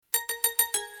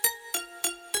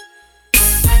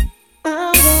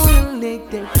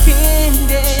lick that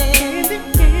candy.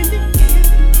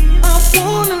 I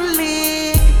wanna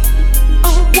lick, I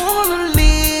wanna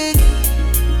lick,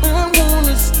 I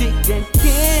wanna stick that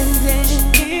candy.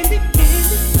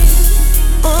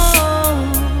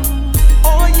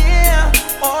 Oh yeah,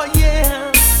 oh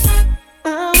yeah. I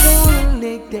wanna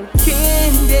lick that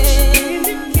candy.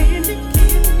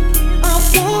 I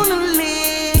wanna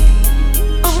lick,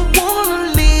 I wanna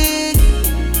lick,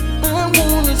 I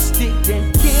wanna stick that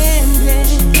candy.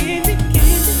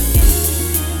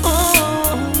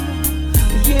 Oh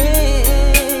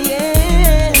yeah,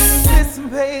 yeah. Listen,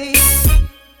 babe,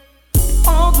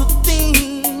 all the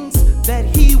things that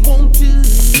he won't do,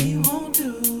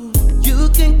 you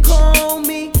can call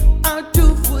me, I'll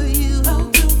do for you.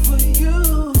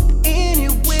 Any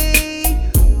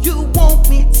way you want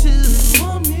me to.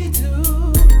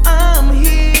 I'm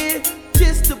here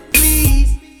just to please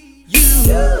you.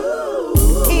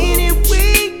 Any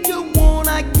way you want,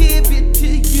 I give it to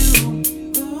you.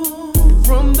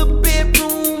 From the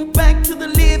bedroom back to the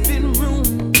living room.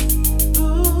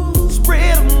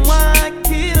 Spread 'em wide,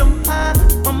 get 'em high.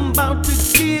 I'm about to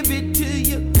give it to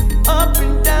you. Up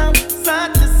and down,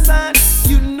 side to side.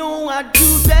 You know I do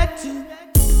that too.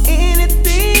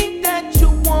 Anything that you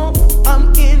want,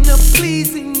 I'm into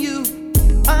pleasing you.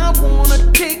 I wanna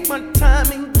take my time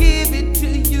and give it to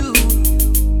you.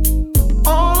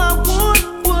 All I want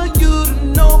for you to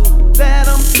know that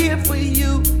I'm here for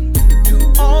you. Do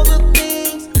all the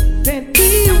things that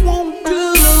he won't do.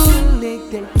 Lick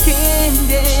that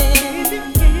candy.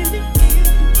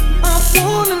 I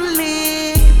wanna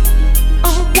lick,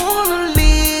 I wanna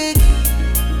lick,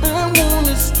 I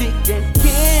wanna stick that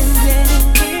candy.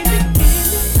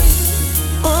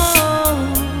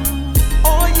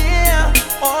 Oh yeah,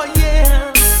 oh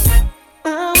yeah. I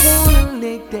wanna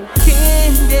lick that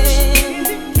candy.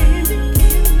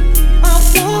 I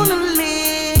wanna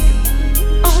lick,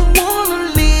 I wanna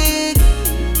lick,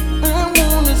 I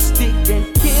wanna stick that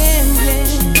candy.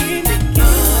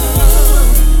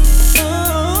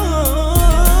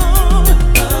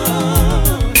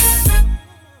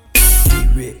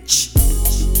 D.Rich.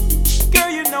 Girl,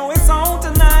 you know it's on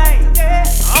tonight, yeah,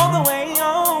 all the way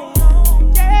on,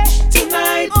 yeah.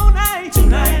 Tonight, all night,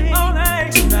 tonight, all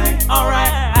night, tonight,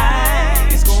 alright.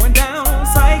 It's going down,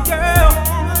 sight, girl.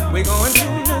 We're going to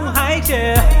hike,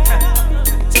 yeah.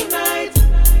 Tonight,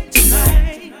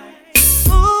 tonight,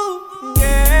 ooh,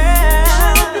 yeah.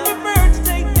 I prefer to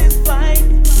take this flight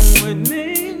with me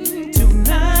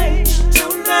tonight,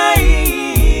 tonight.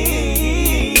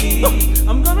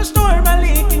 I'm gonna start by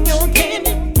licking your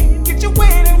candy. Get you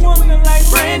wet and woman like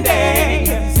Brandy.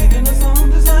 Singing a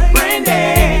song just like Brandy.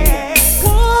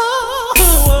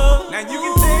 Whoa. Now you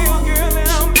can tell, girl, that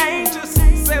I'm anxious.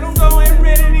 Said I'm going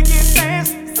ready to get fast.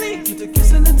 See, get to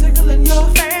kissing and tickling your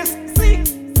fast. See,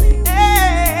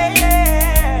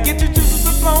 yeah. Get your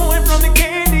juices flowing from the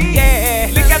candy. Yeah.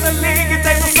 Lick out the lick, it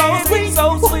tastes so sweet, so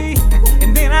sweet.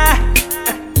 And then I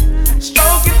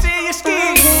stroke it to your skin.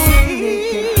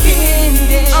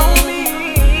 On me.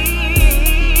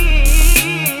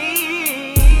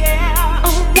 Yeah.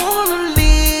 I wanna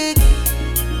lick,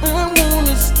 I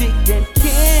wanna stick that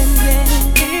candy.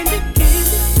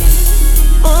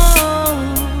 Oh,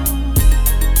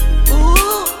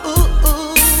 ooh, ooh,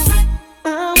 ooh. I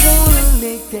wanna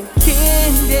lick that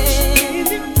candy.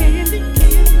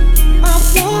 I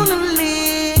wanna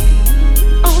lick,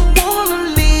 I wanna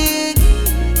lick,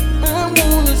 I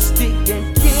wanna stick that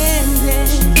candy.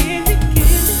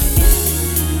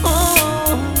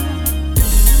 Oh,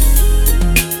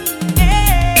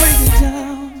 break it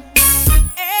down.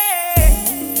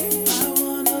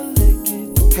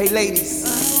 Hey ladies,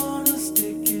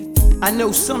 I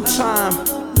know sometime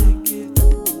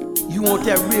you want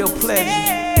that real pleasure,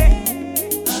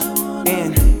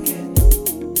 and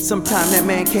sometime that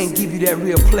man can't give you that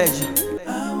real pleasure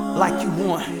like you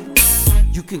want.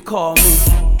 You can call me,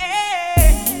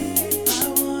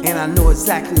 and I know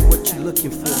exactly what you're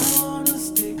looking for,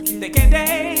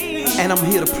 and I'm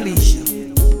here to please you.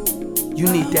 You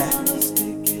need that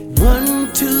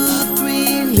 1, 2,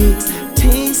 3 licks,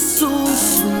 taste so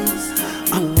sweet.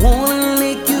 I wanna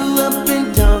lick you up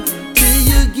and down till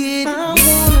you get. I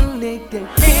wanna lick that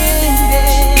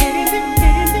candy.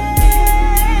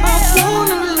 I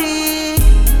wanna lick,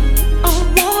 I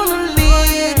wanna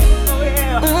lick,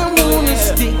 I wanna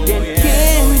stick that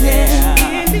candy.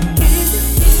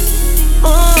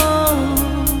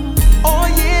 Oh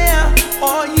yeah,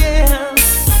 oh yeah.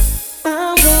 I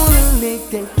wanna lick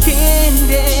that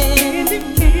candy.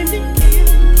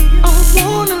 I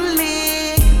wanna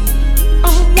lick, I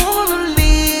wanna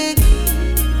lick,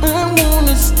 I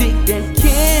wanna stick that